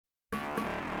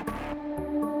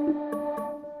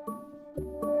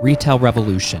Retail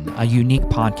Revolution, a unique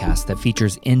podcast that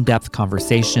features in-depth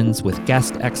conversations with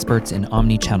guest experts in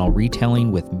omnichannel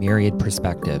retailing with myriad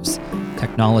perspectives,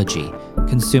 technology,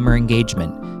 consumer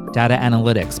engagement, data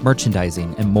analytics,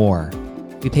 merchandising, and more.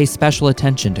 We pay special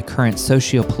attention to current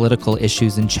socio-political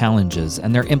issues and challenges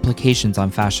and their implications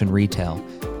on fashion retail,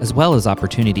 as well as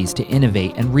opportunities to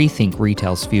innovate and rethink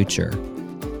retail's future.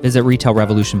 Visit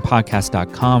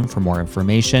retailrevolutionpodcast.com for more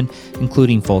information,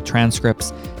 including full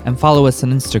transcripts, and follow us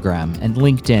on Instagram and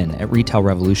LinkedIn at Retail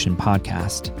Revolution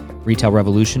Podcast. Retail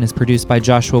Revolution is produced by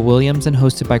Joshua Williams and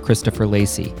hosted by Christopher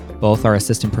Lacey. Both are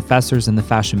assistant professors in the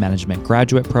Fashion Management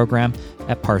Graduate Program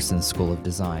at Parsons School of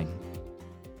Design.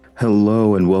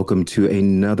 Hello and welcome to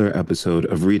another episode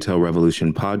of Retail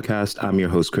Revolution Podcast. I'm your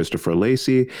host, Christopher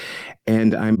Lacey,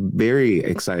 and I'm very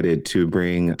excited to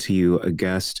bring to you a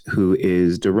guest who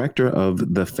is director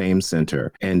of the Fame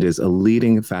Center and is a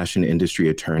leading fashion industry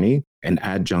attorney, an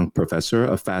adjunct professor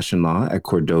of fashion law at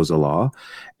Cardozo Law,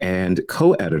 and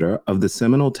co-editor of the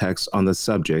seminal text on the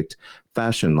subject,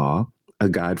 Fashion Law, a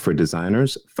guide for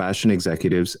designers, fashion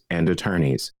executives, and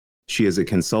attorneys. She is a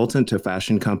consultant to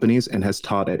fashion companies and has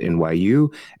taught at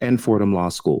NYU and Fordham Law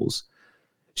Schools.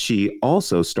 She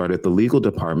also started the legal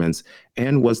departments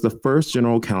and was the first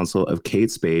general counsel of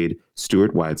Kate Spade,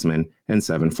 Stuart Weitzman, and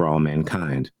Seven for All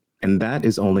Mankind. And that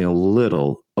is only a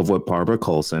little of what Barbara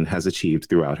Colson has achieved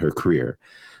throughout her career.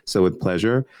 So with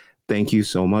pleasure, thank you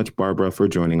so much, Barbara, for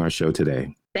joining our show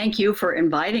today. Thank you for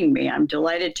inviting me. I'm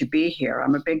delighted to be here.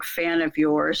 I'm a big fan of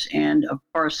yours and of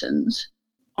Parsons.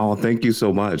 Oh, thank you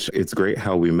so much. It's great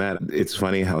how we met. It's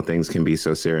funny how things can be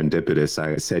so serendipitous.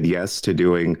 I said yes to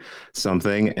doing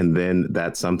something, and then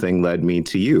that something led me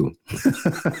to you.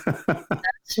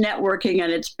 That's networking at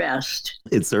its best.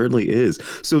 It certainly is.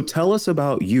 So tell us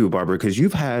about you, Barbara, because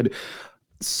you've had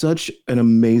such an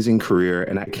amazing career.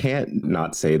 And I can't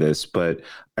not say this, but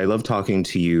I love talking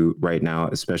to you right now,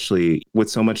 especially with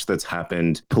so much that's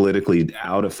happened politically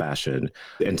out of fashion.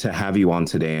 And to have you on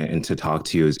today and to talk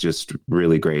to you is just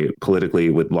really great,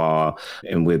 politically, with law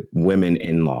and with women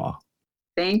in law.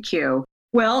 Thank you.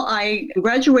 Well, I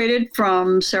graduated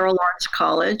from Sarah Lawrence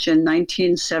College in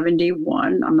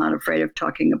 1971. I'm not afraid of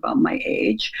talking about my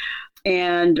age.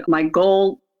 And my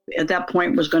goal at that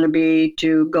point was going to be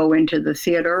to go into the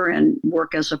theater and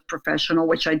work as a professional,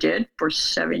 which I did for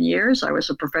 7 years. I was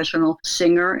a professional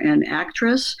singer and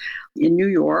actress in New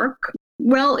York.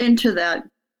 Well into that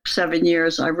 7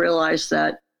 years, I realized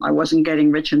that I wasn't getting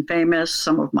rich and famous.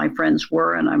 Some of my friends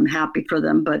were, and I'm happy for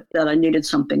them, but that I needed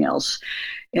something else.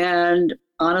 And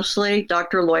honestly,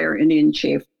 Dr. Lawyer, Indian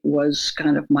Chief was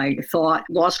kind of my thought.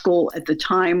 Law school at the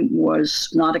time was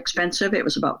not expensive. It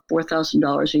was about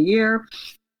 $4,000 a year.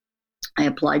 I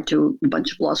applied to a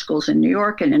bunch of law schools in New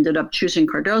York and ended up choosing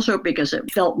Cardozo because it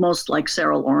felt most like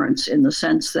Sarah Lawrence in the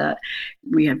sense that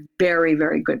we had very,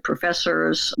 very good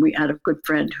professors. We had a good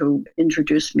friend who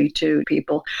introduced me to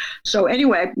people. So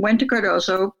anyway, went to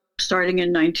Cardozo starting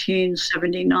in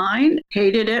 1979.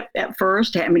 Hated it at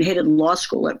first. Hated law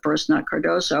school at first, not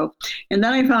Cardozo. And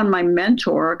then I found my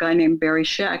mentor, a guy named Barry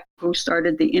Scheck, who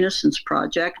started the Innocence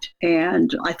Project.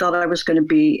 And I thought I was going to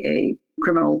be a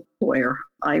criminal lawyer.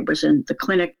 I was in the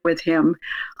clinic with him.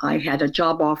 I had a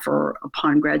job offer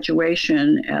upon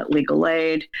graduation at Legal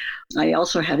Aid. I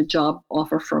also had a job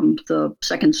offer from the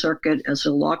Second Circuit as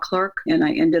a law clerk, and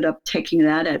I ended up taking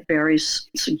that at Barry's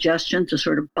suggestion to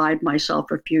sort of bide myself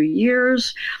a few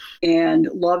years, and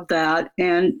loved that,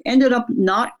 and ended up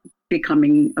not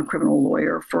becoming a criminal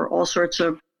lawyer for all sorts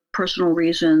of personal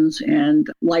reasons and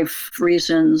life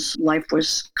reasons. Life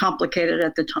was complicated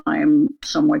at the time,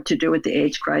 somewhat to do with the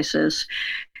AIDS crisis.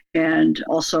 And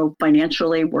also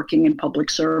financially, working in public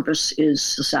service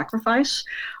is a sacrifice.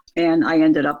 And I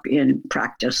ended up in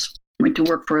practice. Went to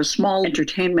work for a small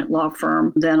entertainment law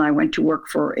firm. Then I went to work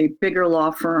for a bigger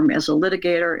law firm as a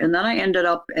litigator. And then I ended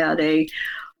up at a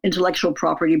intellectual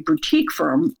property boutique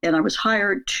firm. And I was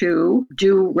hired to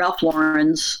do Ralph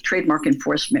Lauren's trademark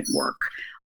enforcement work.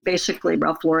 Basically,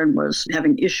 Ralph Lauren was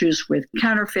having issues with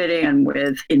counterfeiting and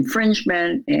with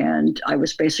infringement, and I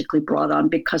was basically brought on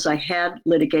because I had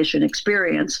litigation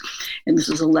experience. And this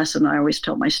is a lesson I always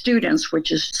tell my students,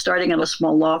 which is starting at a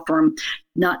small law firm,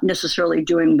 not necessarily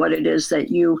doing what it is that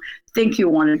you think you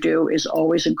want to do is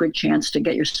always a good chance to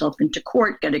get yourself into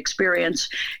court, get experience.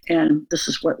 And this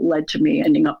is what led to me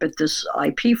ending up at this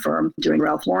IP firm doing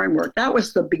Ralph Lauren work. That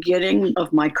was the beginning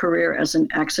of my career as an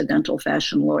accidental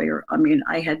fashion lawyer.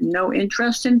 I had no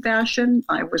interest in fashion.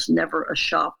 I was never a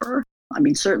shopper.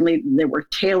 Certainly there were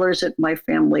tailors at my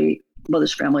family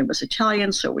mother's family was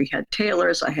Italian, so we had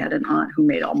tailors. I had an aunt who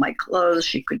made all my clothes.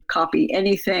 She could copy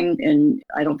anything, and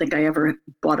I don't think I ever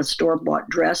bought a store-bought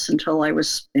dress until I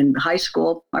was in high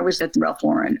school. I was at Ralph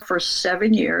Lauren for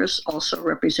 7 years, also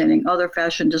representing other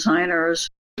fashion designers.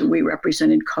 We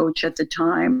represented Coach at the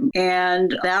time,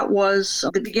 and that was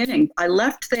the beginning. I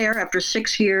left there after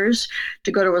 6 years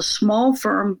to go to a small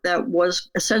firm that was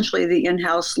essentially the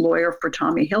in-house lawyer for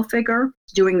Tommy Hilfiger,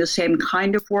 doing the same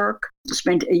kind of work.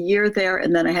 Spent a year there,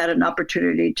 and then I had an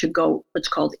opportunity to go what's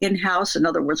called in-house, in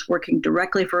other words, working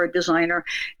directly for a designer,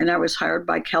 and I was hired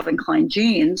by Calvin Klein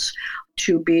Jeans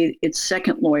to be its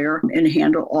second lawyer and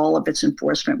handle all of its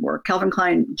enforcement work. Calvin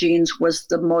Klein Jeans was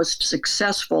the most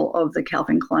successful of the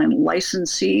Calvin Klein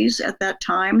licensees at that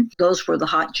time. Those were the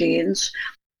hot jeans.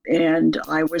 And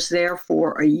I was there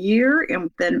for a year and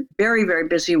then very, very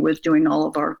busy with doing all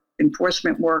of our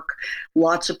enforcement work,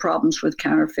 lots of problems with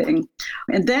counterfeiting.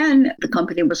 And then the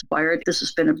company was acquired. This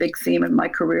has been a big theme in my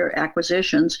career,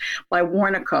 acquisitions, by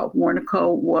Warnaco.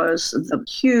 Warnaco was the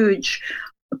huge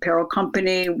apparel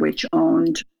company which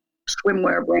owned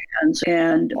swimwear brands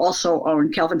and also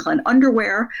owned Calvin Klein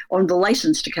underwear, owned the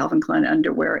license to Calvin Klein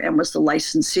underwear, and was the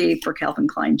licensee for Calvin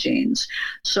Klein Jeans.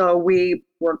 So we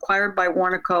were acquired by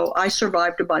Warnaco. I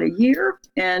survived about a year,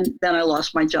 and then I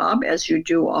lost my job, as you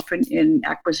do often in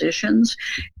acquisitions.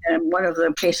 And one of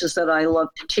the cases that I love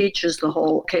to teach is the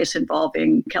whole case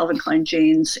involving Calvin Klein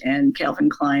Jeans and Calvin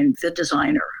Klein, the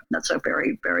designer. That's a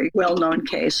very, very well-known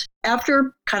case.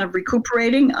 After kind of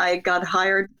recuperating, I got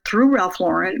hired through Ralph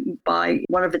Lauren by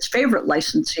one of its favorite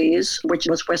licensees, which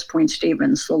was West Point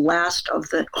Stevens, the last of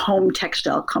the home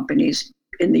textile companies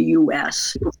in the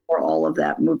U.S. Before all of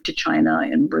that moved to China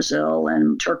and Brazil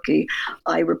and Turkey.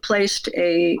 I replaced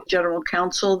a general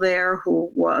counsel there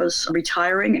who was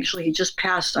retiring. Actually, he just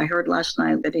passed. I heard last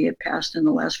night that he had passed in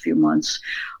the last few months.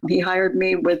 He hired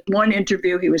me with one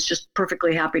interview. He was just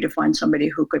perfectly happy to find somebody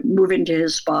who could move into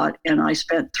his spot. And I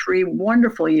spent 3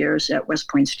 wonderful years at West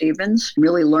Point Stevens,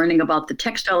 really learning about the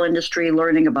textile industry,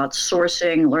 learning about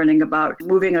sourcing, learning about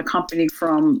moving a company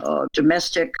from a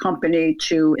domestic company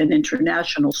to an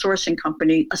international sourcing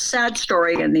company. A sad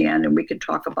story in the end, and we can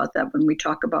talk about that when we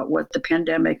talk about what the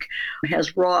pandemic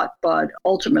has wrought. But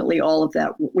ultimately, all of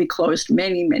that, we closed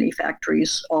many, many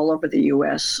factories all over the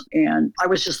U.S. And I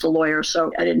was just a lawyer,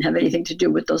 so I didn't have anything to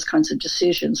do with those kinds of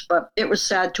decisions. But it was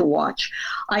sad to watch.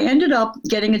 I ended up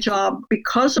getting a job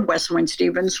because of West Point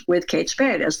Stevens with Kate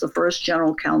Spade as the first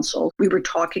general counsel. We were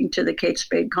talking to the Kate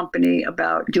Spade company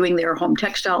about doing their home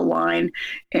textile line,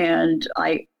 and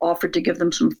I offered to give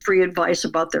them some free advice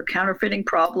about their counterfeiting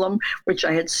problem, which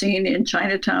I had seen in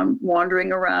Chinatown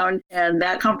wandering around. And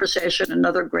that conversation,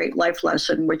 another great life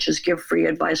lesson, which is give free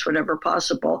advice whenever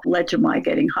possible, led to my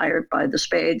getting hired by the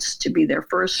Spades to be their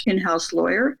first in-house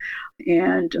lawyer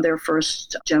and their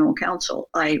first general counsel.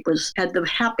 I had the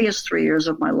happiest 3 years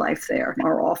of my life there.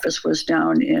 Our office was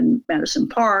down in Madison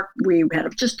Park. We had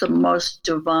just the most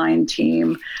divine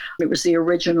team. It was the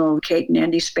original Kate and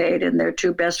Andy Spade and their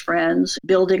 2 best friends,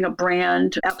 building a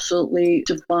brand, absolutely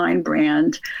divine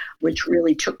brand, which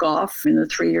really took off in the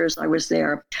 3 years I was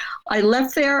there. I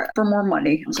left there for more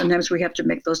money. Sometimes we have to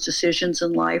make those decisions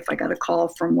in life. I got a call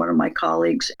from one of my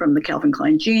colleagues from the Calvin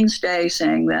Klein Jeans day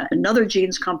saying that another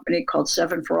jeans company called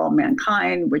 7 for All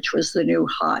Mankind, which was the new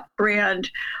hot brand,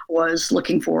 was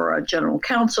looking for a general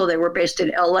counsel. They were based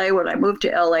in LA. When I moved to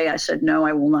LA, I said, no,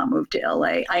 I will not move to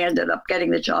LA. I ended up getting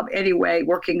the job anyway,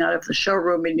 working out of the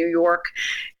showroom in New York,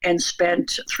 and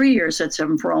spent 3 years at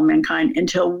 7 for All Mankind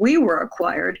until we were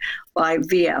acquired by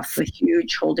VF, a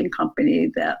huge holding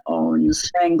company that owns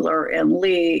Wrangler and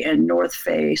Lee and North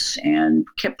Face and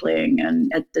Kipling,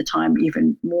 and at the time,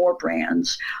 even more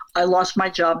brands. I lost my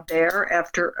job there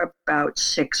after about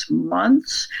 6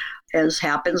 months, as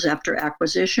happens after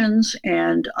acquisitions.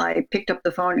 And I picked up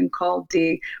the phone and called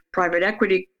the private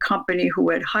equity company who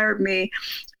had hired me,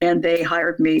 and they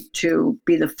hired me to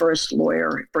be the first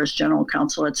lawyer, first general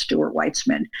counsel at Stuart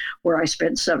Weitzman, where I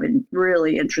spent 7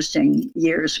 really interesting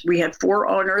years. We had 4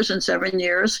 owners in 7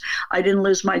 years. I didn't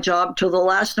lose my job till the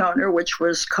last owner, which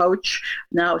was Coach,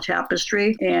 now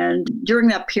Tapestry. And during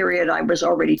that period, I was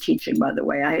already teaching, by the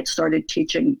way. I had started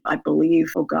teaching, I believe,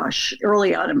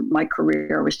 early on in my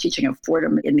career. I was teaching at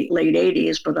Fordham in the late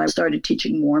 80s, but I started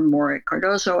teaching more and more at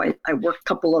Cardozo. I worked a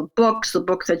couple of of books, the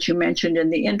book that you mentioned in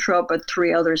the intro, but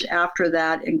 3 others after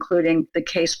that, including the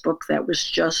case book that was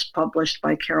just published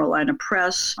by Carolina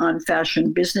Press on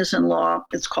fashion, business, and law.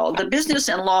 It's called The Business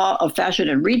and Law of Fashion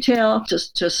and Retail.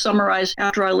 Just to summarize,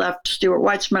 after I left Stuart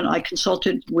Weitzman, I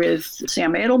consulted with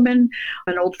Sam Edelman,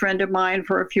 an old friend of mine,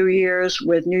 for a few years,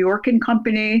 with New York &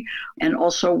 Company, and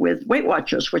also with Weight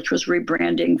Watchers, which was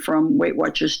rebranding from Weight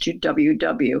Watchers to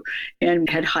WW, and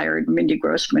had hired Mindy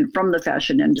Grossman from the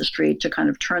fashion industry to kind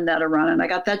of turn that around. And I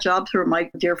got that job through my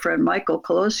dear friend Michael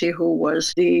Colosi, who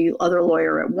was the other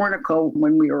lawyer at Warnaco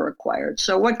when we were acquired.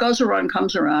 So what goes around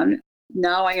comes around.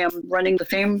 Now I am running the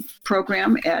FAME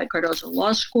program at Cardozo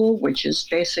Law School, which is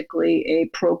basically a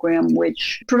program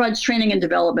which provides training and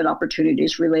development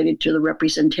opportunities related to the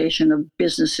representation of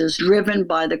businesses driven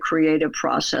by the creative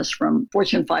process, from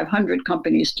Fortune 500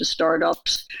 companies to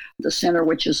startups. The center,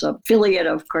 which is an affiliate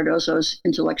of Cardozo's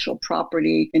intellectual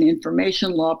property and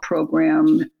information law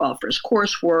program, offers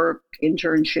coursework,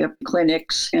 internship,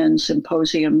 clinics, and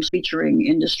symposiums featuring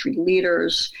industry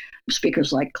leaders,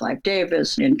 speakers like Clive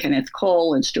Davis and Kenneth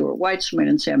Cole and Stuart Weitzman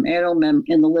and Sam Edelman,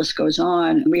 and the list goes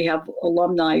on. We have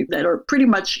alumni that are pretty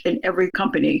much in every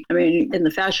company. I mean, in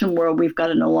the fashion world, we've got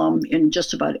an alum in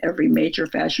just about every major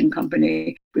fashion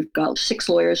company. We've got 6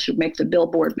 lawyers who make the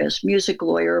Billboard Best Music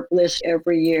Lawyer list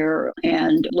every year,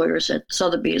 and lawyers at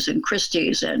Sotheby's and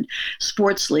Christie's and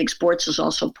Sports League. Sports is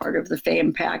also part of the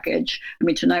FAME package. I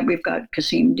mean, tonight we've got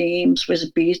Kasim Deem,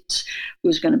 Swizz Beatz,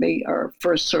 who's going to be our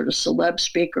first sort of celeb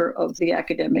speaker of the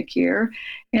academic year.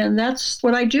 And that's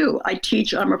what I do. I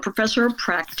teach. I'm a professor of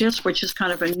practice, which is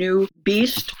kind of a new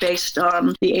beast based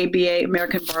on the ABA,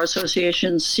 American Bar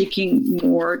Association, seeking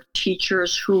more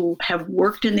teachers who have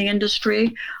worked in the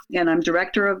industry. And I'm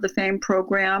director of the FAME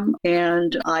program.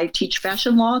 And I teach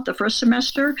fashion law the first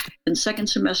semester. And second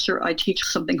semester, I teach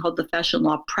something called the Fashion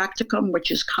Law Practicum,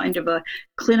 which is kind of a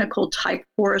clinical type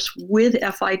course with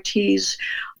FIT's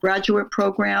graduate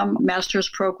program, master's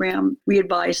program. We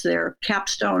advise their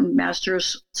capstone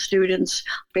master's students,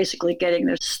 basically getting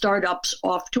their startups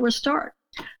off to a start.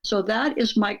 So that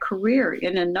is my career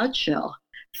in a nutshell.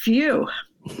 Phew.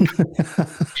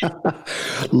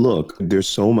 Look, there's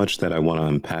so much that I want to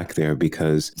unpack there,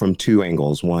 because from 2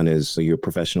 angles. One is your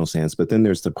professional stance, but then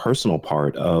there's the personal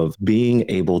part of being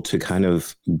able to kind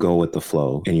of go with the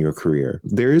flow in your career.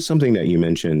 There is something that you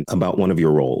mentioned about one of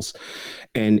your roles,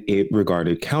 and it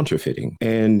regarded counterfeiting.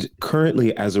 And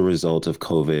currently, as a result of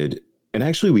COVID, and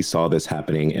actually we saw this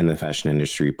happening in the fashion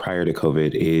industry prior to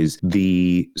COVID, is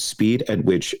the speed at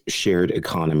which shared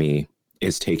economy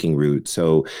is taking root.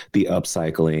 So the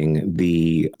upcycling,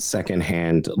 the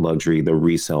secondhand luxury, the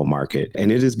resale market,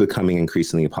 and it is becoming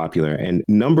increasingly popular. And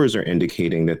numbers are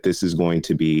indicating that this is going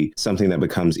to be something that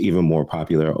becomes even more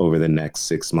popular over the next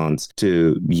 6 months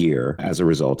to year as a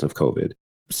result of COVID.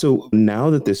 So now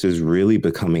that this is really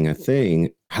becoming a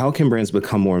thing, how can brands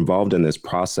become more involved in this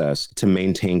process to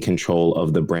maintain control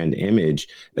of the brand image,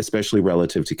 especially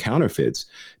relative to counterfeits?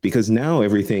 Because now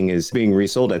everything is being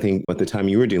resold. I think at the time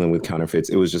you were dealing with counterfeits,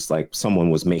 it was just like someone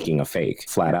was making a fake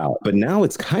flat out. But now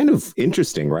it's kind of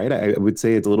interesting, right? I would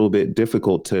say it's a little bit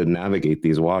difficult to navigate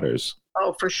these waters.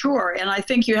 Oh, for sure. And I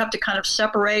think you have to kind of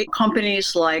separate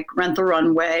companies like Rent the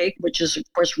Runway, which is, of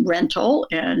course, rental,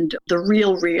 and The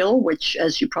Real, which,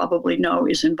 as you probably know,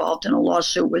 is involved in a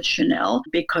lawsuit with Chanel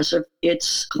because of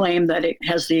its claim that it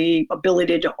has the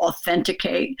ability to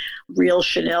authenticate real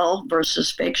Chanel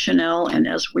versus fake Chanel. And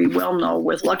as we well know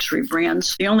with luxury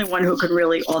brands, the only one who can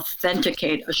really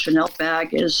authenticate a Chanel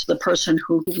bag is the person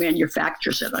who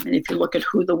manufactures it. I mean, if you look at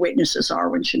who the witnesses are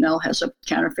when Chanel has a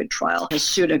counterfeit trial, has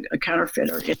sued a counterfeiter,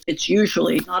 it's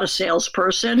usually not a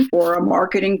salesperson or a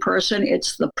marketing person.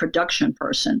 It's the production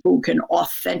person who can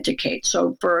authenticate.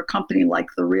 So for a company like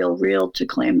The Real to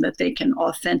claim that they can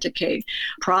authenticate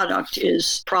product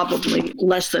is probably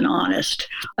less than honest.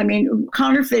 I mean,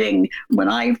 counterfeiting, when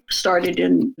I started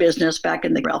in business back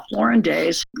in the Ralph Lauren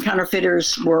days,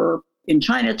 counterfeiters were in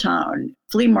Chinatown,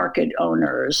 flea market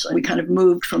owners. We kind of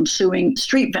moved from suing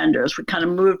street vendors. We kind of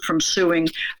moved from suing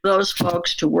those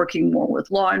folks to working more with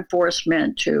law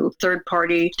enforcement, to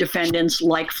third-party defendants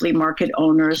like flea market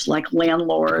owners, like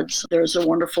landlords. There's a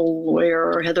wonderful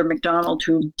lawyer, Heather McDonald,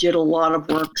 who did a lot of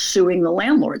work suing the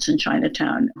landlords in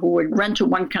Chinatown, who would rent to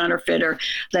one counterfeiter,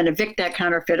 then evict that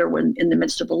counterfeiter when in the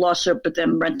midst of a lawsuit, but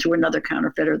then rent to another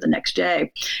counterfeiter the next day.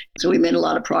 So we made a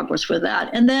lot of progress with that.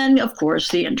 And then, of course,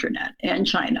 the internet and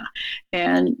China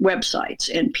and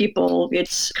websites and people.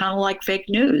 It's kind of like fake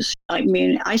news. I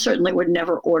mean, I certainly would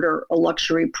never order a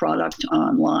luxury product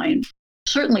online.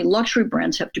 certainly luxury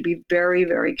brands have to be very,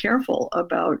 very careful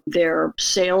about their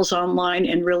sales online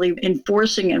and really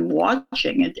enforcing and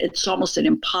watching. It's almost an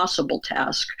impossible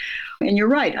task. And you're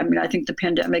right. I mean, I think the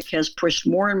pandemic has pushed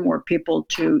more and more people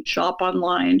to shop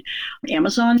online.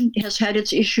 Amazon has had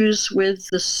its issues with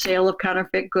the sale of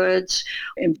counterfeit goods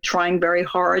and trying very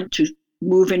hard to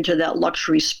move into that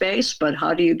luxury space. But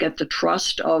how do you get the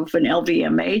trust of an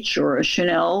LVMH or a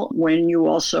Chanel when you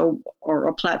also are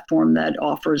a platform that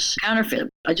offers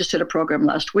counterfeit? I just did a program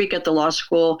last week at the law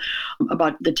school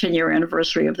about the 10-year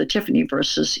anniversary of the Tiffany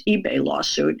versus eBay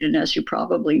lawsuit. And as you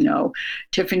probably know,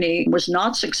 Tiffany was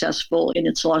not successful in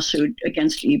its lawsuit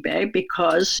against eBay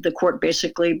because the court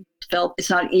basically felt it's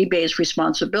not eBay's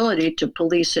responsibility to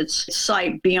police its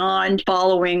site beyond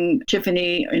following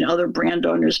Tiffany and other brand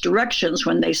owners' directions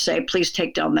when they say, please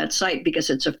take down that site because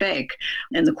it's a fake.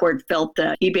 And the court felt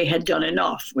that eBay had done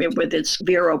enough with its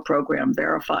Vero program,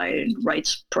 Verified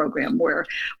Rights program, where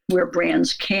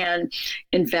brands can,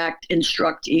 in fact,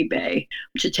 instruct eBay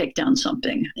to take down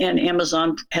something. And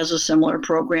Amazon has a similar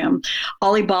program.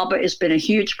 Alibaba has been a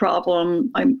huge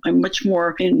problem. I'm much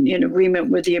more in agreement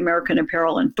with the American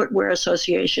Apparel and Footwear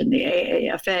Association, the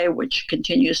AAFA, which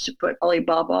continues to put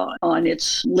Alibaba on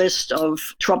its list of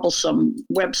troublesome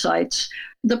websites.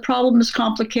 The problem is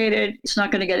complicated. It's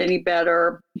not going to get any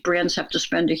better. Brands have to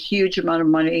spend a huge amount of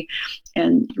money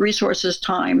and resources,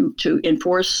 time to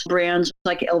enforce. Brands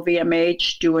like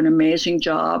LVMH do an amazing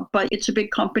job, but it's a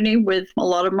big company with a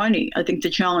lot of money. I think the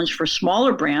challenge for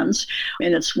smaller brands,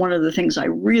 and it's one of the things I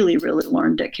really, really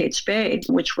learned at Kate Spade,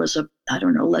 which was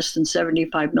less than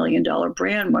 $75 million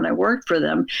brand when I worked for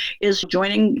them, is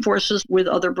joining forces with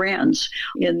other brands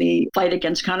in the fight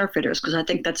against counterfeiters, because I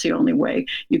think that's the only way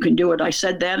you can do it. I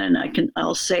said then, and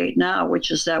I'll say it now,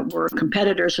 which is that we're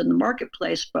competitors in the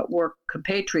marketplace, but we're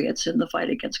compatriots in the fight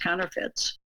against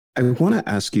counterfeits. I want to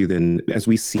ask you then, as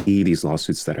we see these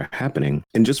lawsuits that are happening,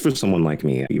 and just for someone like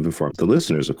me, even for the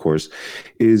listeners, of course,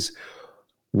 is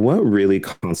what really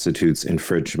constitutes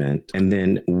infringement, and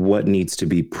then what needs to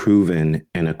be proven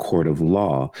in a court of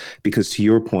law? Because to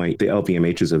your point, the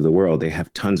LVMHs of the world, they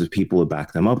have tons of people to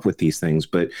back them up with these things.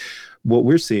 But what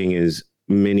we're seeing is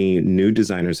many new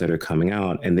designers that are coming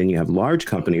out, and then you have large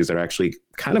companies that are actually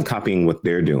kind of copying what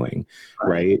they're doing,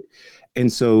 right?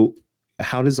 And so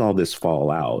how does all this fall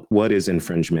out? What is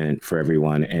infringement for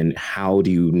everyone, and how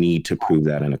do you need to prove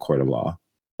that in a court of law?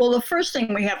 Well, the first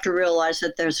thing we have to realize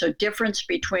that there's a difference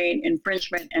between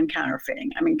infringement and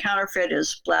counterfeiting. I mean, counterfeit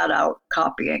is flat out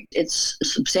copying. It's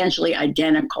substantially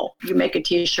identical. You make a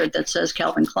T-shirt that says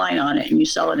Calvin Klein on it and you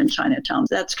sell it in Chinatown.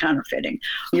 That's counterfeiting.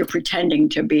 You're claiming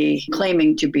to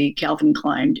be Calvin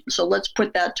Klein. So let's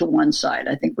put that to one side.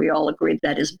 I think we all agree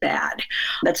that is bad.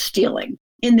 That's stealing.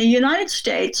 In the United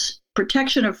States,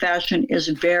 protection of fashion is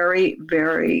very,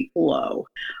 very low.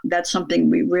 That's something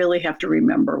we really have to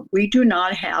remember. We do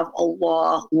not have a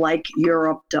law like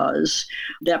Europe does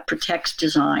that protects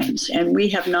designs, and we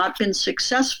have not been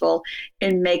successful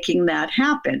in making that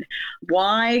happen.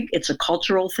 Why? It's a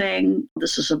cultural thing.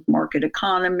 This is a market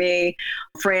economy.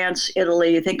 France,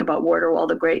 Italy, think about where do all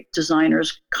the great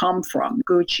designers come from?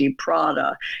 Gucci,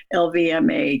 Prada,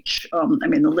 LVMH,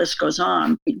 the list goes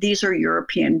on. These are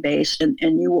European-based, and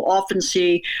you will often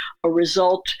see a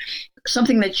result,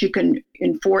 something that you can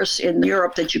enforce in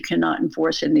Europe that you cannot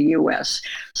enforce in the US.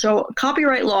 So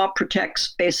copyright law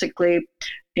protects basically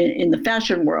in the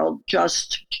fashion world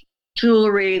just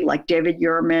jewelry, like David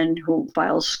Yurman, who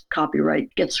files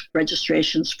copyright, gets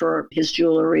registrations for his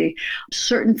jewelry,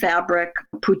 certain fabric,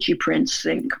 Pucci prints,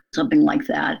 think something like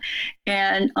that.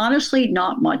 And honestly,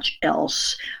 not much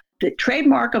else. The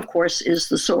trademark, of course, is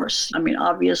the source. I mean,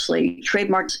 obviously,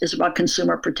 trademarks is about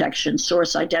consumer protection,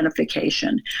 source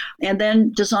identification. And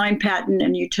then design patent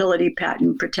and utility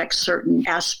patent protects certain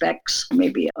aspects,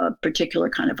 maybe a particular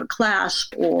kind of a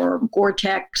clasp, or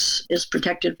Gore-Tex is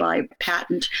protected by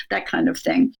patent, that kind of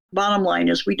thing. Bottom line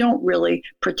is we don't really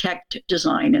protect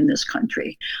design in this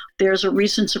country. There's a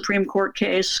recent Supreme Court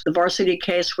case, the Varsity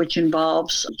case, which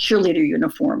involves cheerleader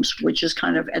uniforms, which is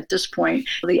kind of at this point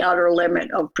the outer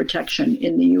limit of protection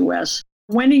in the U.S.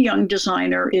 When a young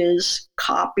designer is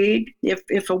copied,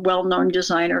 if a well-known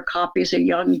designer copies a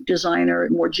young designer,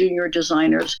 more junior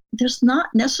designers, there's not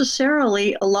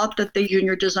necessarily a lot that the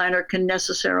junior designer can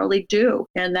necessarily do.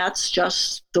 And that's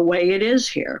just the way it is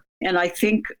here. And I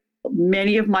think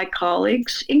many of my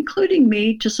colleagues, including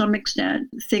me to some extent,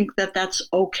 think that that's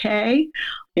okay.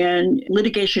 And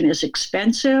litigation is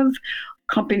expensive.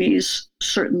 Companies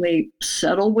certainly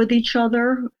settle with each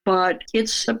other, but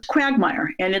it's a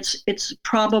quagmire, and it's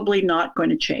probably not going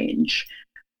to change.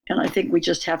 And I think we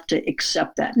just have to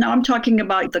accept that. Now, I'm talking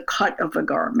about the cut of the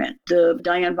garment. The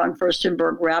Diane von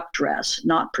Furstenberg wrap dress,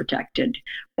 not protected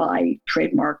by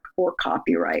trademark or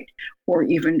copyright, or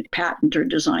even patent or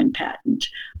design patent.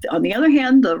 On the other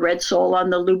hand, the red sole on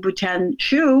the Louboutin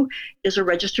shoe is a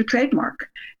registered trademark.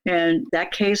 And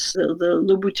that case, the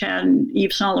Louboutin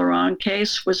Yves Saint Laurent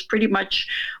case, was pretty much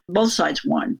both sides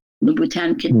won.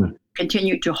 Louboutin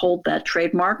continued to hold that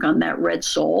trademark on that red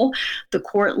sole. The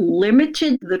court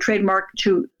limited the trademark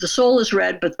to the sole is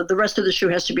red, but the rest of the shoe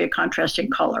has to be a contrasting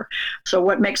color. So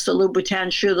what makes the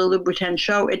Louboutin shoe the Louboutin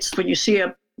shoe? It's when you see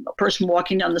a person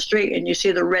walking down the street and you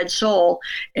see the red sole,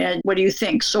 and what do you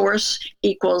think? Source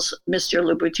equals Mr.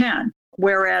 Louboutin.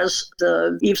 Whereas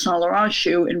the Yves Saint Laurent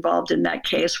shoe involved in that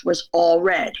case was all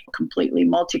red, completely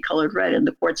multicolored red, and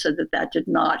the court said that that did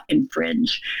not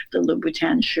infringe the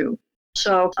Louboutin shoe.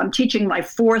 So I'm teaching my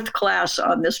 4th class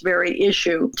on this very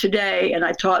issue today, and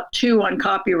I taught 2 on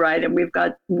copyright, and we've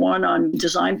got 1 on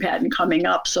design patent coming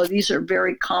up. So these are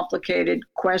very complicated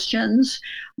questions,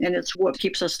 and it's what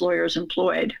keeps us lawyers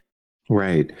employed.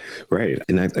 Right.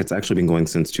 And it's actually been going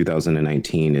since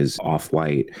 2019, is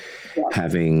Off-White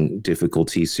having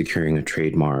difficulty securing a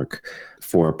trademark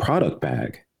for a product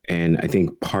bag. And I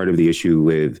think part of the issue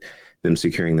with them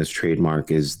securing this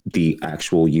trademark is the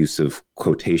actual use of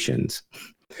quotations.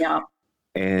 Yeah.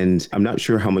 And I'm not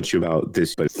sure how much about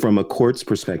this, but from a court's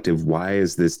perspective, why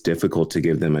is this difficult to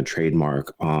give them a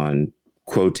trademark on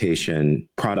quotation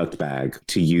product bag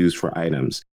to use for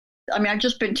items? I mean, I've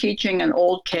just been teaching an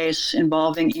old case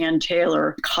involving Ann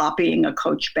Taylor copying a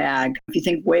Coach bag. If you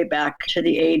think way back to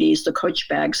the 80s, the Coach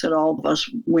bags that all of us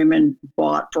women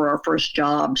bought for our first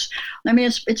jobs. I mean,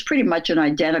 it's pretty much an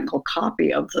identical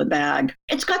copy of the bag.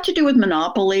 It's got to do with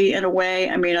monopoly in a way.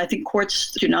 I mean, I think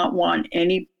courts do not want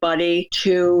anybody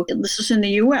to, this is in the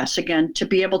US again, to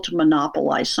be able to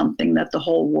monopolize something that the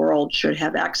whole world should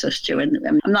have access to. And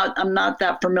I'm not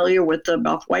that familiar with the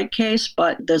Off-White case,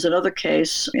 but there's another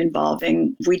case involving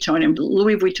Vuitton, and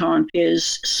Louis Vuitton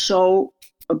is so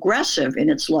aggressive in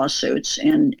its lawsuits.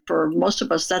 And for most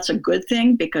of us, that's a good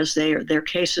thing because their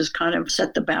cases kind of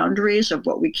set the boundaries of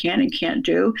what we can and can't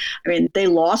do. I mean, they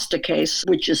lost a case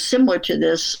which is similar to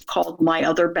this called My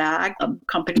Other Bag. A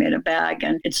company made a bag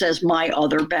and it says My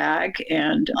Other Bag.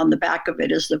 And on the back of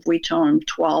it is the Vuitton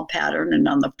toile pattern. And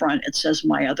on the front, it says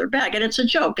My Other Bag. And it's a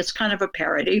joke. It's kind of a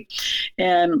parody.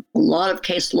 And a lot of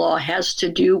case law has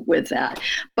to do with that.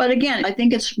 But again, I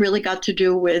think it's really got to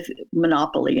do with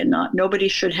monopoly, and nobody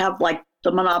should have like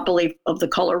the monopoly of the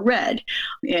color red.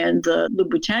 And the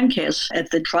Louboutin case at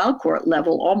the trial court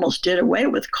level almost did away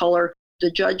with color.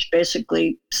 The judge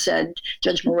basically said,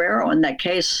 Judge Marrero in that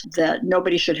case, that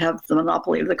nobody should have the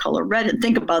monopoly of the color red. And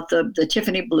think about the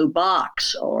Tiffany blue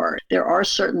box, or there are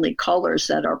certainly colors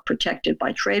that are protected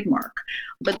by trademark.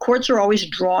 But courts are always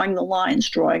drawing the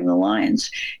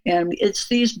lines. And it's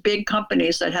these big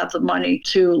companies that have the money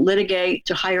to litigate,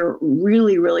 to hire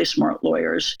really, really smart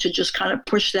lawyers to just kind of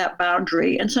push that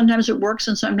boundary. And sometimes it works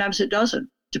and sometimes it doesn't.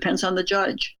 Depends on the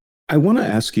judge. I want to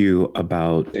ask you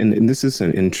about, and this is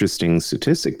an interesting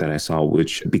statistic that I saw,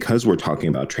 which because we're talking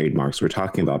about trademarks, we're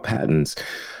talking about patents,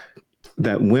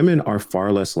 that women are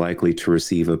far less likely to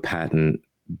receive a patent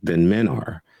than men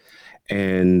are.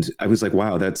 And I was like,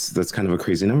 wow, that's kind of a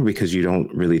crazy number because you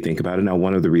don't really think about it. Now,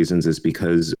 one of the reasons is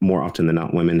because more often than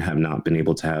not, women have not been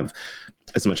able to have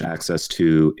as much access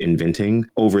to inventing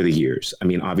over the years. I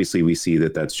mean, obviously, we see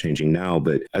that that's changing now,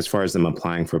 but as far as them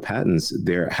applying for patents,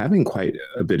 they're having quite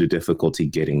a bit of difficulty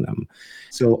getting them.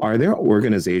 So are there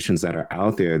organizations that are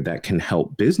out there that can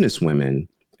help business women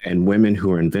and women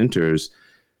who are inventors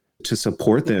to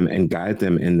support them and guide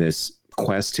them in this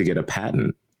quest to get a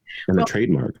patent and a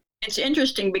trademark? It's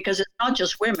interesting because it's not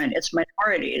just women, it's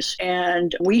minorities.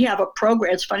 And we have a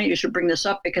program. It's funny you should bring this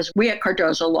up because we at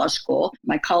Cardozo Law School,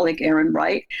 my colleague Aaron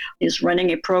Wright, is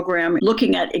running a program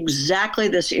looking at exactly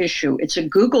this issue. It's a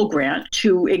Google grant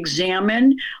to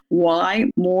examine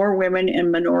why more women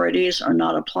and minorities are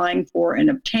not applying for and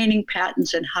obtaining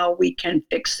patents and how we can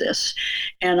fix this.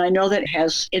 And I know that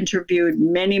has interviewed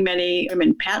many, many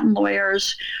women patent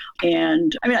lawyers.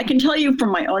 And I mean, I can tell you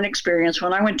from my own experience,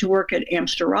 when I went to work at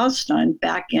Amster Rothstein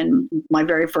back in my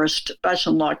very first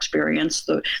professional law experience,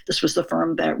 this was the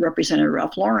firm that represented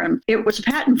Ralph Lauren. It was a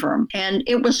patent firm, and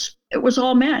it was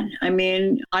all men. I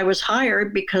mean, I was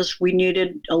hired because we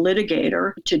needed a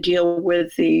litigator to deal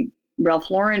with the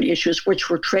Ralph Lauren issues, which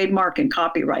were trademark and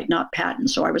copyright, not patent.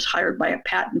 So I was hired by a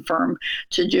patent firm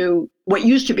to do what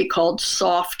used to be called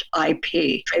soft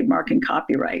IP, trademark and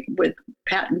copyright, with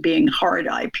patent being hard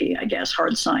IP, I guess,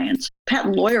 hard science.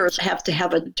 Patent lawyers have to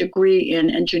have a degree in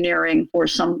engineering or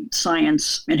some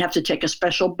science and have to take a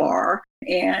special bar.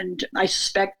 And I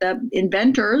suspect that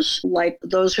inventors, like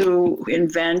those who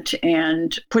invent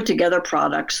and put together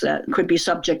products that could be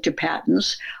subject to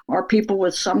patents, are people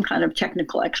with some kind of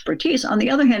technical expertise. On the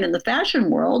other hand, in the fashion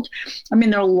world, I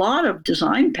mean, there are a lot of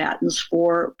design patents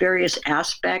for various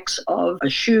aspects of a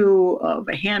shoe, of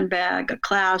a handbag, a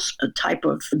clasp, a type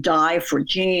of dye for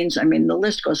jeans. I mean, the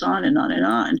list goes on and on and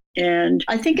on. And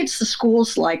I think it's the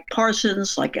schools like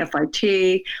Parsons, like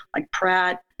FIT, like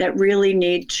Pratt, that really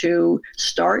need to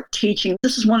start teaching.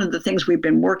 This is one of the things we've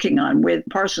been working on with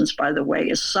Parsons, by the way,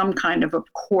 is some kind of a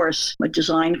course, a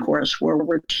design course, where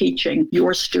we're teaching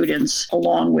your students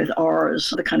along with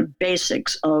ours the kind of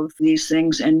basics of these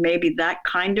things. And maybe that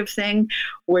kind of thing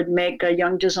would make a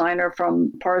young designer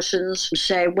from Parsons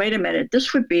say, wait a minute,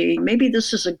 maybe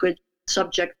this is a good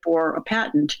subject for a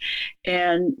patent.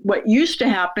 And what used to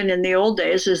happen in the old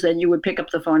days is that you would pick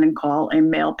up the phone and call a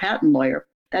male patent lawyer.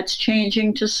 That's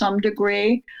changing to some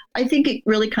degree. I think it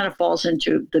really kind of falls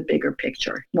into the bigger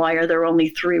picture. Why are there only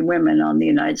 3 women on the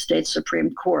United States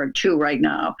Supreme Court, 2 right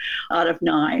now, out of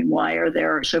 9? Why are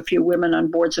there so few women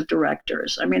on boards of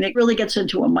directors? I mean, it really gets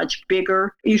into a much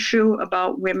bigger issue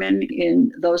about women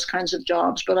in those kinds of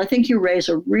jobs. But I think you raise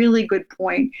a really good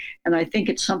point, and I think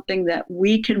it's something that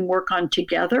we can work on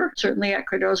together, certainly at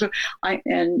Cardozo.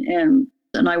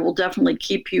 And I will definitely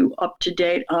keep you up to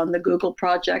date on the Google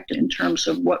project in terms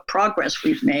of what progress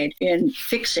we've made in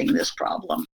fixing this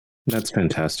problem. That's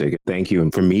fantastic. Thank you.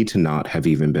 And for me to not have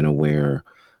even been aware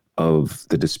of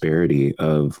the disparity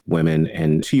of women,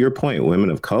 and to your point, women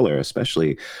of color,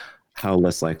 especially, how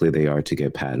less likely they are to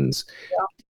get patents. Yeah.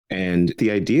 And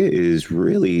the idea is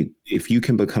really, if you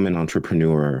can become an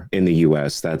entrepreneur in the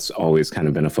US, that's always kind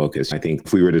of been a focus. I think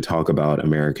if we were to talk about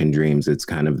American dreams, it's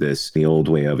kind of the old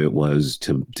way of it was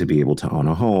to be able to own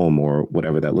a home or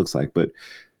whatever that looks like. But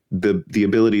the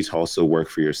ability to also work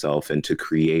for yourself and to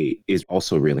create is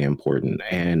also really important.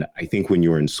 And I think when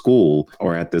you're in school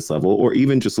or at this level, or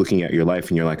even just looking at your life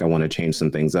and you're like, I want to change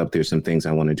some things up, there's some things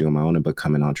I want to do on my own and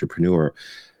become an entrepreneur.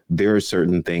 There are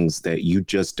certain things that you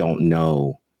just don't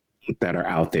know that are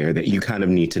out there that you kind of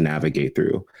need to navigate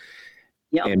through.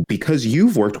 Yep. And because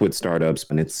you've worked with startups,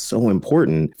 and it's so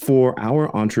important for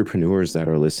our entrepreneurs that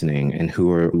are listening and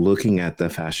who are looking at the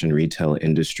fashion retail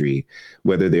industry,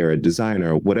 whether they're a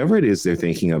designer, whatever it is they're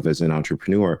thinking of as an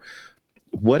entrepreneur,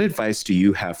 what advice do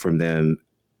you have from them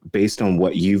based on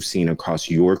what you've seen across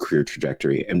your career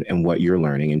trajectory and what you're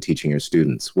learning and teaching your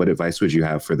students? What advice would you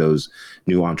have for those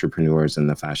new entrepreneurs in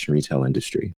the fashion retail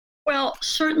industry? Well,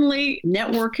 certainly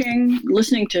networking,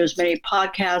 listening to as many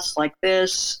podcasts like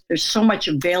this. There's so much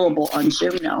available on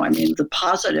Zoom now. I mean, the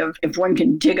positive, if one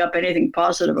can dig up anything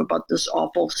positive about this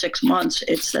awful 6 months,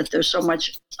 it's that there's so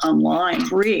much online,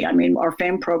 free. I mean, our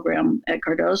FAME program at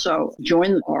Cardozo,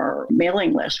 join our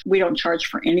mailing list. We don't charge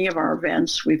for any of our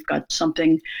events. We've got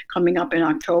something coming up in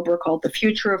October called The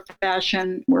Future of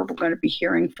Fashion, where we're going to be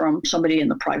hearing from somebody in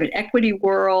the private equity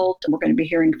world. We're going to be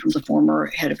hearing from the former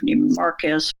head of Neiman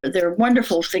Marcus. They're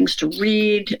wonderful things to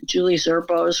read. Julie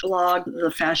Zerbo's blog,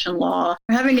 The Fashion Law.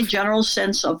 Having a general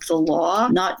sense of the law,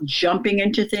 not jumping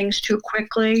into things too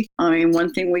quickly. I mean,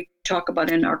 one thing we talk about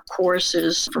in our course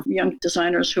is for young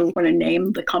designers who want to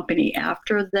name the company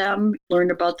after them,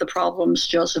 learn about the problems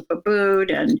Joseph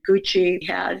Abboud and Gucci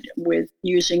had with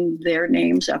using their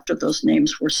names after those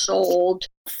names were sold.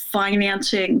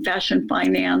 Financing, fashion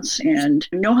finance, and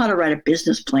know how to write a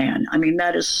business plan. I mean,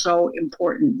 that is so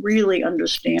important. Really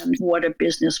understand what a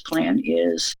business plan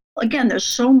is. Again, there's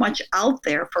so much out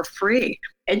there for free.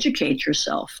 Educate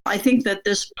yourself. I think that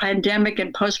this pandemic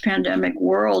and post-pandemic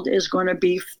world is going to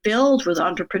be filled with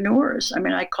entrepreneurs. I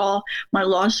mean, I call my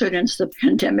law students the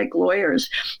pandemic lawyers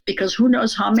because who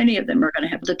knows how many of them are going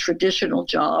to have the traditional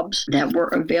jobs that were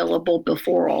available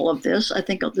before all of this. I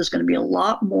think there's going to be a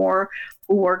lot more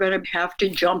who are going to have to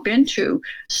jump into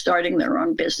starting their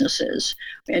own businesses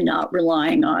and not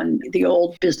relying on the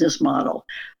old business model.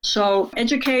 So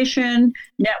education,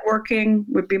 networking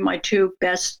would be my 2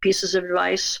 best pieces of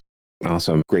advice.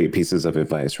 Awesome. Great pieces of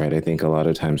advice, right? I think a lot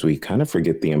of times we kind of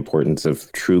forget the importance of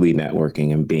truly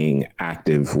networking and being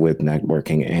active with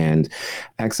networking and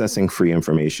accessing free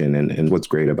information. And what's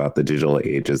great about the digital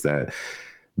age is that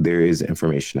there is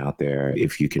information out there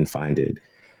if you can find it.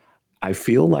 I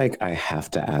feel like I have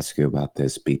to ask you about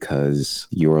this because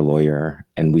you're a lawyer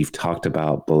and we've talked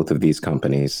about both of these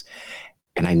companies.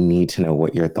 And I need to know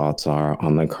what your thoughts are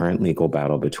on the current legal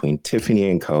battle between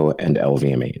Tiffany & Co. and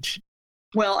LVMH.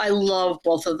 Well, I love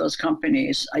both of those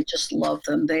companies. I just love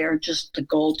them. They are just the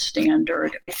gold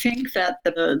standard. I think that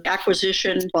the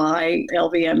acquisition by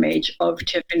LVMH of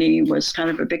Tiffany was kind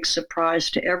of a big surprise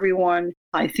to everyone.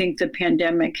 I think the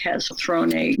pandemic has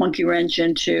thrown a monkey wrench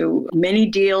into many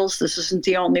deals. This isn't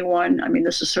the only one. I mean,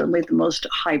 this is certainly the most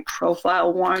high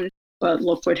profile one. But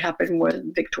look what happened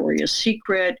with Victoria's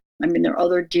Secret. I mean, there are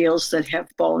other deals that have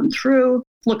fallen through.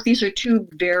 Look, these are two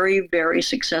very, very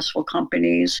successful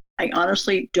companies. I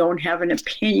honestly don't have an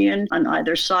opinion on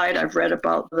either side. I've read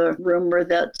about the rumor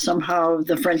that somehow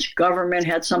the French government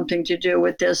had something to do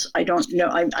with this. I don't know.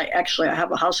 I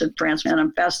have a house in France and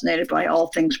I'm fascinated by all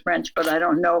things French, but I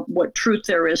don't know what truth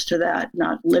there is to that,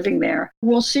 not living there.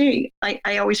 We'll see.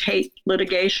 I always hate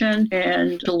litigation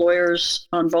and the lawyers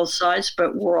on both sides,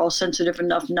 but we're all sensitive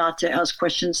enough not to ask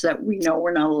questions that we know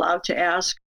we're not allowed to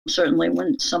ask. Certainly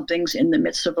when something's in the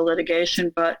midst of a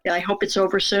litigation, but I hope it's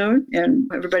over soon and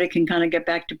everybody can kind of get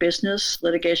back to business.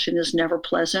 Litigation is never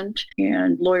pleasant,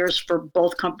 and lawyers for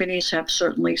both companies have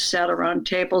certainly sat around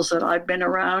tables that I've been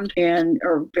around and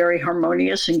are very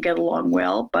harmonious and get along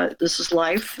well, but this is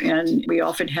life, and we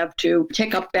often have to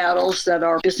take up battles that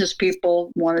our business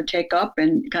people want to take up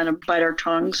and kind of bite our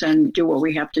tongues and do what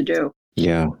we have to do.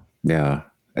 Yeah.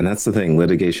 And that's the thing.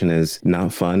 Litigation is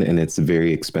not fun and it's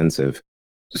very expensive.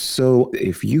 So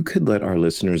if you could let our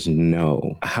listeners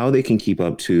know how they can keep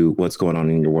up to what's going on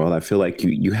in your world, I feel like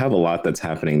you have a lot that's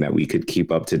happening that we could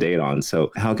keep up to date on.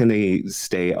 So how can they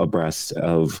stay abreast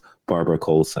of Barbara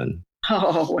Colson?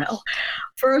 Oh, well,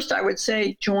 first I would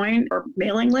say join our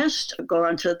mailing list. Go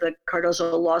onto the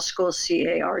Cardozo Law School,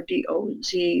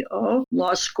 CARDOZO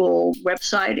Law School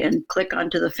website and click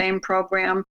onto the FAME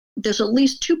program. There's at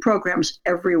least 2 programs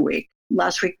every week.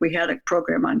 Last week, we had a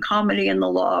program on comedy in the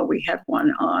law. We had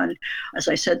one on, as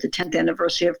I said, the 10th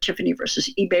anniversary of Tiffany versus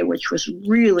eBay, which was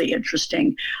really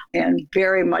interesting and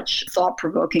very much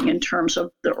thought-provoking in terms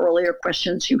of the earlier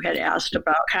questions you had asked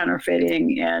about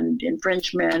counterfeiting and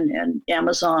infringement and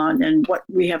Amazon and what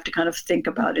we have to kind of think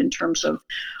about in terms of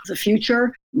the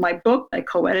future. My book I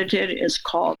co-edited is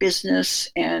called Business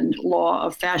and Law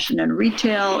of Fashion and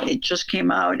Retail. It just came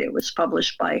out. It was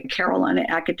published by Carolina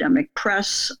Academic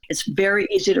Press. It's very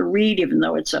easy to read, even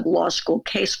though it's a law school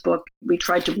case book. We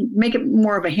tried to make it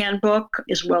more of a handbook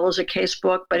as well as a case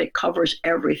book, but it covers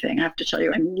everything. I have to tell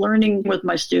you, I'm learning with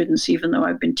my students, even though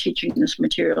I've been teaching this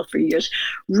material for years.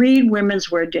 Read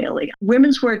Women's Wear Daily.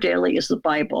 Women's Wear Daily is the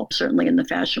Bible, certainly in the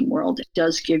fashion world. It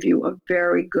does give you a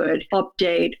very good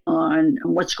update on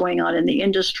what's going on in the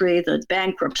industry, the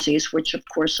bankruptcies, which of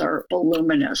course are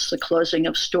voluminous, the closing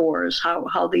of stores,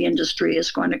 how the industry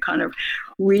is going to kind of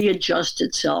readjust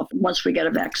itself once we get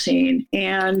a vaccine.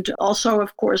 And also,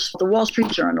 of course, the Wall Street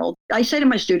Journal. I say to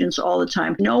my students all the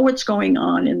time, know what's going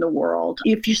on in the world.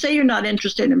 If you say you're not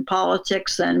interested in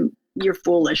politics, then you're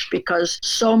foolish, because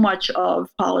so much of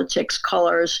politics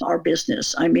colors our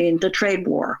business. I mean, the trade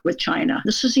war with China.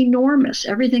 This is enormous.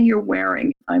 Everything you're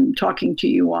wearing, I'm talking to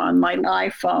you on my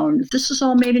iPhone. This is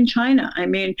all made in China. I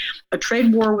mean, a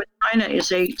trade war with China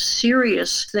is a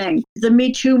serious thing. The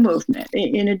Me Too movement,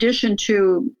 in addition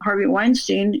to Harvey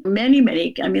Weinstein, many,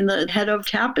 the head of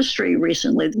Tapestry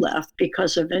recently left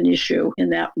because of an issue in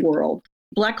that world.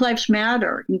 Black Lives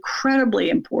Matter, incredibly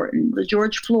important. The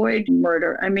George Floyd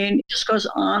murder. I mean, it just goes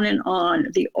on and on.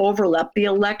 The overlap, the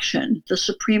election, the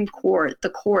Supreme Court, the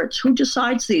courts. Who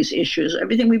decides these issues?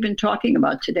 Everything we've been talking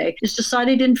about today is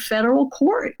decided in federal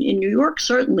court. In New York,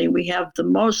 certainly, we have the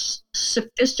most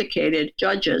sophisticated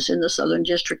judges in the Southern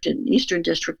District and Eastern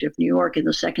District of New York in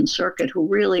the Second Circuit who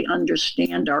really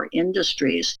understand our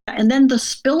industries. And then the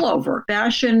spillover,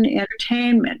 fashion,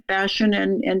 entertainment, fashion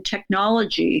and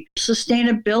technology,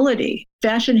 sustainability.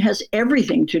 Fashion has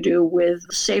everything to do with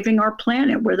saving our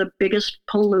planet. We're the biggest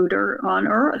polluter on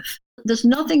Earth. There's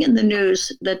nothing in the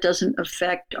news that doesn't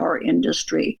affect our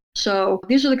industry. So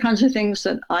these are the kinds of things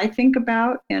that I think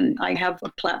about. And I have a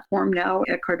platform now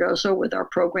at Cardozo with our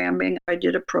programming. I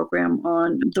did a program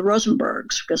on the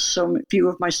Rosenbergs because so few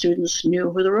of my students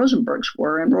knew who the Rosenbergs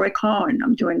were. And Roy Cohn,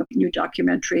 I'm doing a new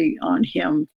documentary on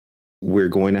him. We're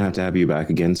going to have you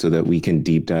back again so that we can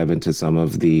deep dive into some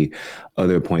of the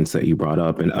other points that you brought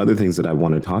up and other things that I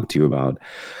want to talk to you about.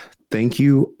 Thank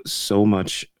you so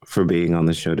much for being on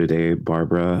the show today,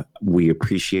 Barbara. We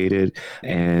appreciate it.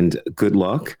 And good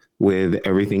luck with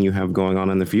everything you have going on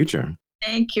in the future.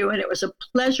 Thank you. And it was a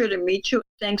pleasure to meet you.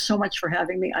 Thanks so much for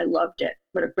having me. I loved it.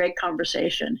 What a great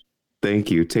conversation. Thank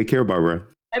you. Take care, Barbara.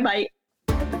 Bye-bye.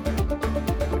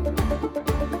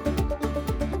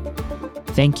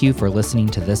 Thank you for listening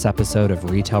to this episode of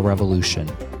Retail Revolution.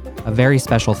 A very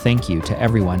special thank you to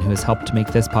everyone who has helped make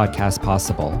this podcast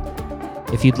possible.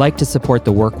 If you'd like to support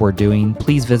the work we're doing,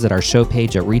 please visit our show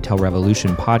page at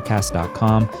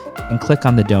retailrevolutionpodcast.com and click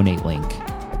on the donate link.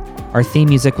 Our theme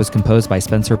music was composed by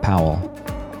Spencer Powell.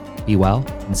 Be well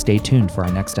and stay tuned for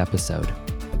our next episode.